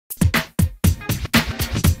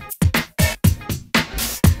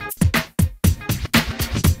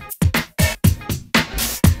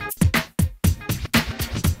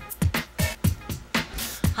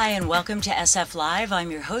Hi and welcome to SF Live. I'm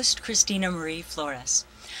your host, Christina Marie Flores.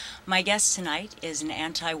 My guest tonight is an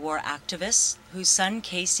anti-war activist whose son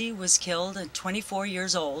Casey was killed at 24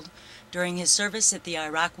 years old during his service at the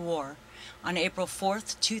Iraq War on April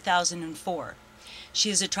 4th, 2004. She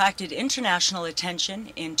has attracted international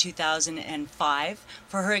attention in 2005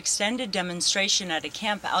 for her extended demonstration at a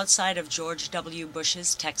camp outside of George W.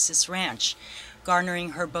 Bush's Texas ranch,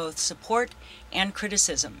 garnering her both support and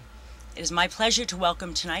criticism. It is my pleasure to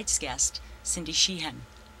welcome tonight's guest, Cindy Sheehan.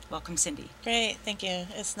 Welcome, Cindy. Great, thank you.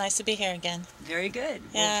 It's nice to be here again. Very good.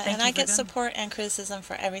 Yeah, well, and I get support and criticism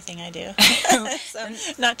for everything I do. So,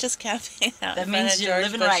 not just camping out. That means you're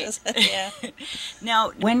living right. Yeah.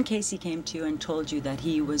 Now, when Casey came to you and told you that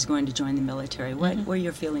he was going to join the military, what were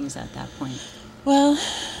your feelings at that point? Well,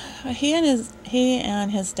 he and his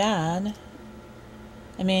dad,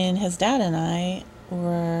 his dad and I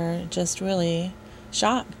were just really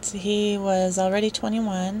shocked. He was already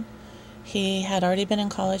 21. He had already been in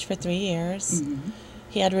college for 3 years.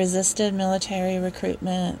 He had resisted military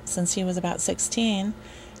recruitment since he was about 16.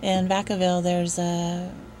 In Vacaville, there's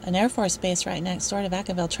an Air Force base right next door to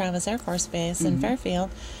Vacaville, Travis Air Force Base in Fairfield.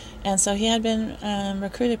 And so he had been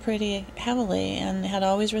recruited pretty heavily and had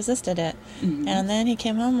always resisted it. And then he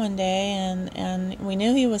came home one day, and we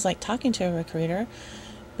knew he was like talking to a recruiter.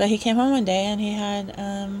 But he came home one day and he had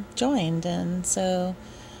joined, and so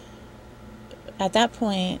at that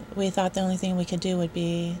point we thought the only thing we could do would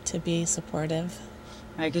be to be supportive.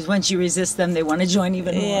 Right, because once you resist them, they want to join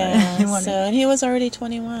even more. Yeah, and he was already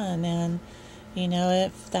 21, and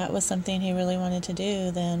if that was something he really wanted to do,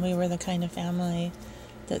 then we were the kind of family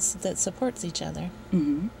that supports each other.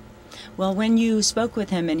 Well, when you spoke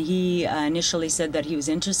with him and he initially said that he was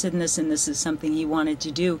interested in this and this is something he wanted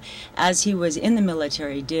to do, as he was in the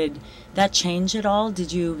military, did that change at all?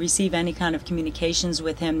 Did you receive any kind of communications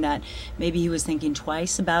with him that maybe he was thinking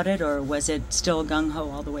twice about it, or was it still gung-ho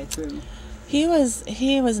all the way through? He was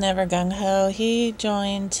never gung-ho. He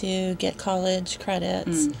joined to get college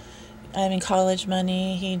credits. College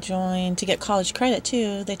money. He joined to get college credit,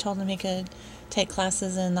 too. They told him he could take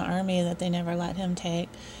classes in the Army that they never let him take.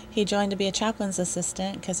 He joined to be a chaplain's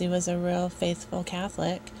assistant because he was a real faithful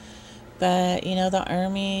Catholic. But, the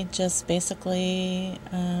Army just basically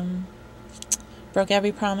broke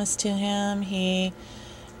every promise to him. He,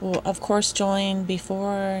 of course, joined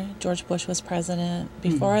before George Bush was president,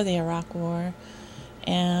 before the Iraq War.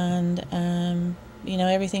 And,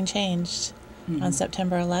 everything changed on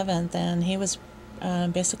September 11th, and he was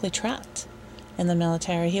basically trapped in the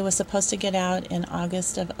military. He was supposed to get out in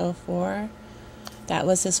August of '04. That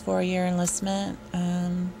was his 4-year enlistment.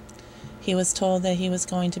 He was told that he was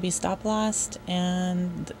going to be stop-lossed,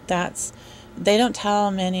 and they don't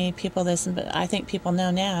tell many people this, but I think people know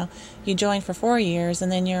now. You join for 4 years, and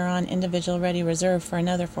then you're on individual ready reserve for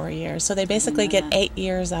another 4 years. So they basically get 8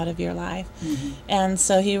 years out of your life. And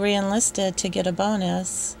so he re-enlisted to get a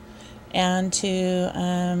bonus and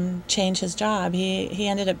to change his job. He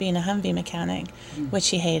ended up being a Humvee mechanic, which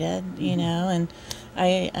he hated, and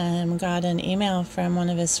I got an email from one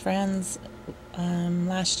of his friends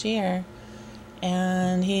last year,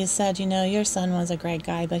 and he said, your son was a great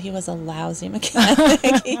guy, but he was a lousy mechanic.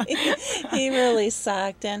 He really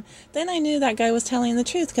sucked. And then I knew that guy was telling the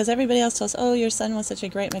truth, because everybody else tells, oh, your son was such a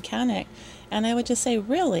great mechanic. And I would just say,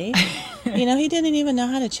 really? He didn't even know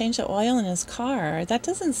how to change the oil in his car. That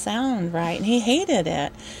doesn't sound right. And he hated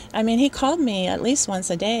it. he called me at least once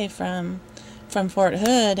a day from Fort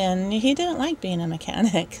Hood, and he didn't like being a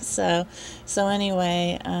mechanic. So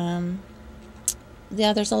anyway,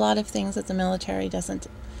 there's a lot of things that the military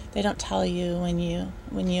they don't tell you when you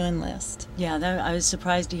enlist. Yeah, I was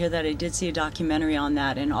surprised to hear that. I did see a documentary on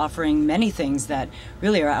that and offering many things that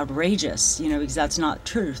really are outrageous, because that's not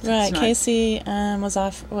truth. Right, Casey and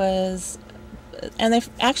they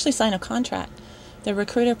actually signed a contract. The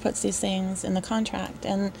recruiter puts these things in the contract,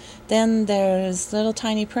 and then there's little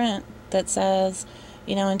tiny print that says,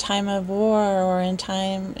 in time of war, or in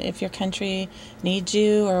time if your country needs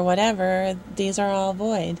you or whatever, these are all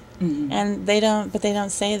void. And they don't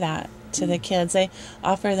say that to the kids. They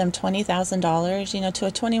offer them $20,000, to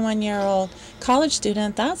a 21-year-old college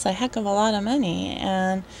student. That's a heck of a lot of money.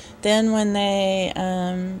 And then when they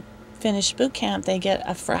finish boot camp, they get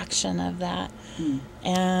a fraction of that.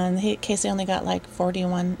 And Casey only got like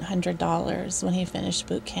 $4,100 when he finished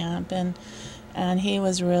boot camp, and he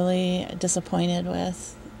was really disappointed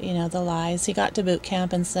with, the lies. He got to boot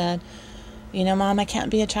camp and said, Mom, I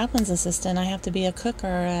can't be a chaplain's assistant. I have to be a cook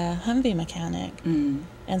or a Humvee mechanic.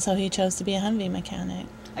 And so he chose to be a Humvee mechanic.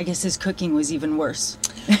 I guess his cooking was even worse.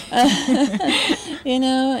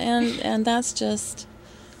 And that's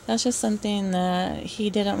That's just something that he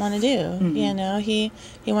didn't want to do. Mm-hmm. You know, he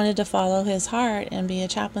wanted to follow his heart and be a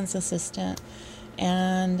chaplain's assistant,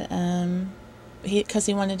 and because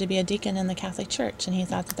he wanted to be a deacon in the Catholic Church, and he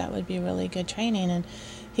thought that that would be really good training. And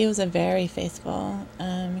he was a very faithful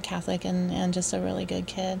Catholic and just a really good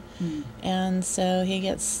kid. Mm. And so he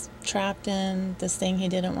gets trapped in this thing he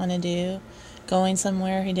didn't want to do, going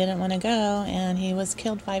somewhere he didn't want to go, and he was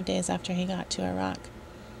killed 5 days after he got to Iraq.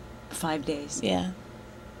 5 days? Yeah.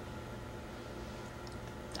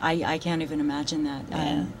 I can't even imagine that.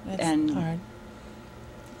 Yeah, it's hard.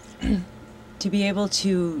 To be able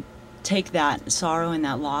to take that sorrow and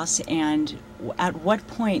that loss, and at what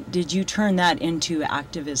point did you turn that into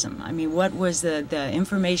activism? I mean, what was the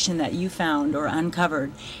information that you found or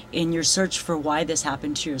uncovered in your search for why this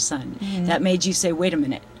happened to your son that made you say, wait a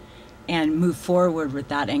minute, and move forward with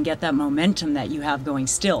that and get that momentum that you have going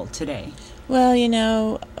still today? Well, you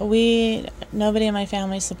know, nobody in my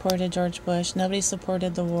family supported George Bush. Nobody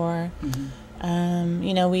supported the war.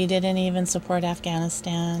 You know, we didn't even support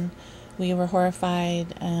Afghanistan. We were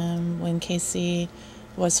horrified when Casey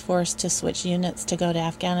was forced to switch units to go to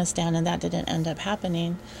Afghanistan, and that didn't end up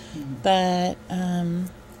happening. But,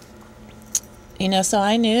 you know, so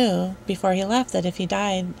I knew before he left that if he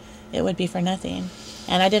died, it would be for nothing.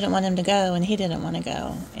 And I didn't want him to go, and he didn't want to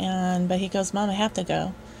go. But he goes, Mom, I have to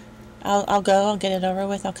go. I'll go, I'll get it over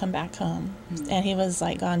with, I'll come back home. And he was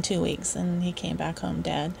like gone 2 weeks, and he came back home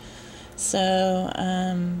dead. So,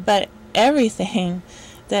 but everything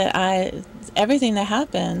that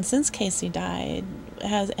happened since Casey died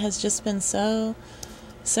has just been so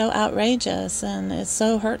outrageous, and it's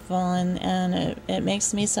so hurtful, and it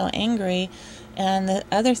makes me so angry. And the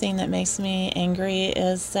other thing that makes me angry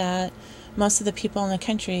is that most of the people in the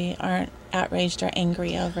country aren't outraged or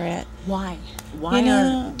angry over it. Why? Why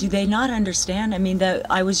do they not understand? I mean,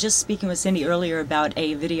 I was just speaking with Cindy earlier about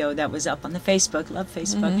a video that was up on the Facebook, love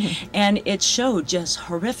Facebook, and it showed just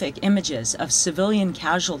horrific images of civilian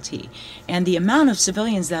casualty, and the amount of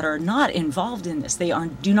civilians that are not involved in this. They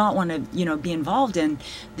do not want to, you know, be involved in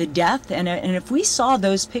the death. And if we saw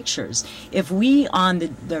those pictures, if we on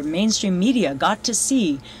the mainstream media got to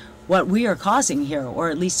see what we are causing here, or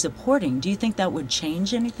at least supporting, do you think that would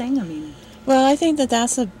change anything? I mean, well, I think that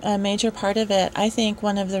that's a major part of it. I think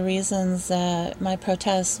one of the reasons that my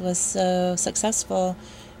protest was so successful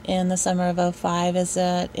in the summer of '05 is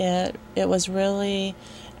that it was really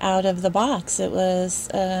out of the box. It was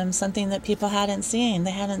something that people hadn't seen.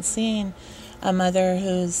 They hadn't seen a mother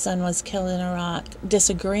whose son was killed in Iraq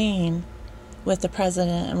disagreeing with the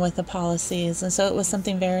president and with the policies, and so it was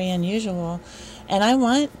something very unusual. And I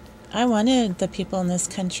wanted the people in this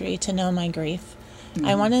country to know my grief.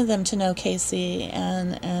 I wanted them to know Casey,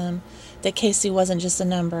 and that Casey wasn't just a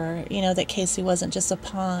number, you know, that Casey wasn't just a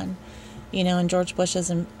pawn, you know, in George Bush's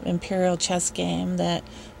imperial chess game that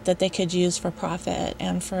they could use for profit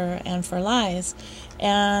and for lies.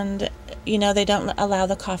 And, you know, they don't allow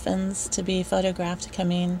the coffins to be photographed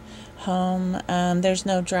coming home. There's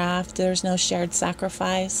no draft. There's no shared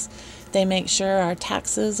sacrifice. They make sure our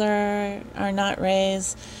taxes are not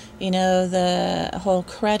raised. You know, the whole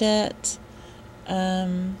credit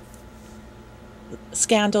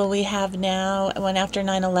scandal we have now, when after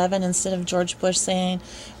 9/11, instead of George Bush saying,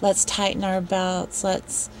 let's tighten our belts,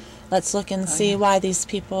 let's look and see why these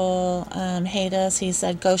people hate us, he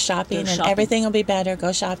said, go shopping and everything will be better,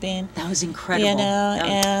 go shopping. That was incredible. You know,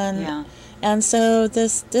 yeah. And so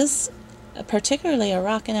this particularly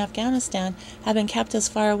Iraq and Afghanistan have been kept as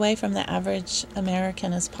far away from the average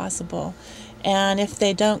American as possible. And if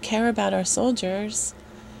they don't care about our soldiers,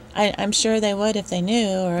 I'm sure they would if they knew,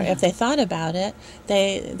 or if they thought about it.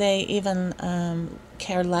 They even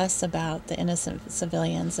care less about the innocent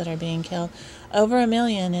civilians that are being killed. Over 1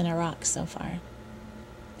 million in Iraq so far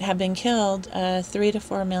have been killed, 3 to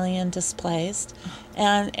 4 million displaced.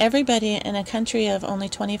 And everybody in a country of only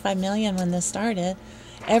 25 million when this started,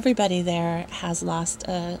 everybody there has lost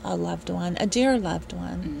a loved one, a dear loved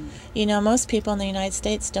one. You know, most people in the United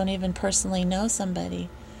States don't even personally know somebody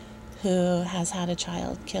who has had a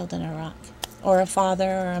child killed in Iraq, or a father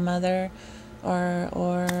or a mother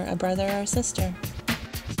or a brother or a sister.